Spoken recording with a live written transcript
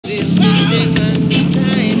I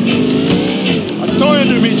told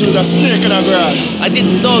you Dimitri was a snake in the grass. I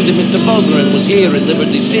didn't know that Mr. Bulgarin was here in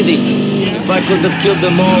Liberty City. If I could have killed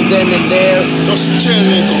them all then and there... Just chill,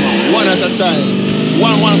 Nico, man. One at a time.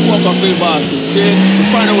 One Coca-Cola basket. See? We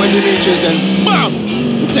find out where Dimitri is, then BAM!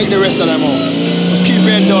 We take the rest of them out. Just keep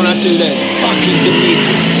your head down until then. Fucking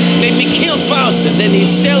Dimitri. Made me kill Faust and then he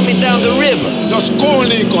sailed me down the river. Just go,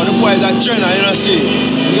 Nico. The boy's a general, you know, see?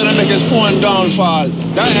 He's gonna make his own downfall.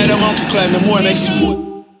 That head of monkey climb, the more next sport.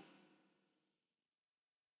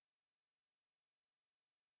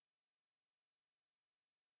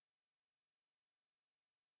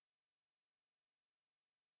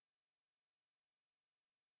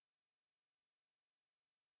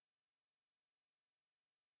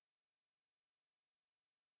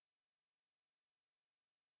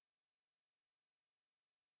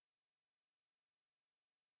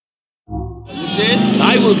 You see it?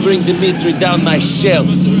 I will bring Dimitri down myself.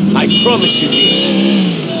 I promise you this.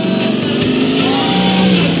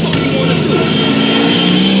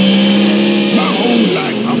 My whole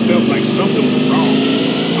life I felt like something was wrong.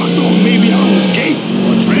 I thought maybe I was gay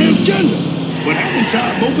or transgender. But having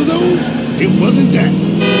tried both of those, it wasn't that.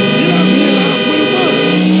 Then I realized what it was.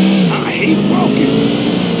 I hate walking.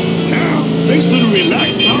 Now, thanks to the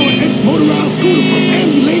Relax Power X motorized scooter from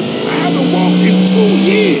Ambulate, I haven't walked in 2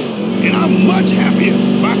 years. And I'm much happier.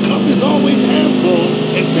 My cup is always half full,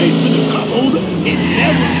 and thanks to the cup holder, it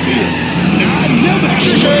never spills. Now I never have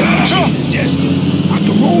to worry about indigestion. I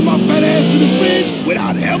can roll my fat ass to the fridge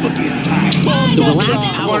without ever getting tired. The Relax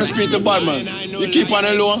I Power want to speak to Batman. You keep on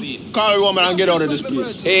the low, call your woman and get out of this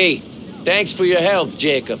place. Hey, thanks for your help,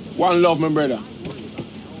 Jacob. One love, my brother.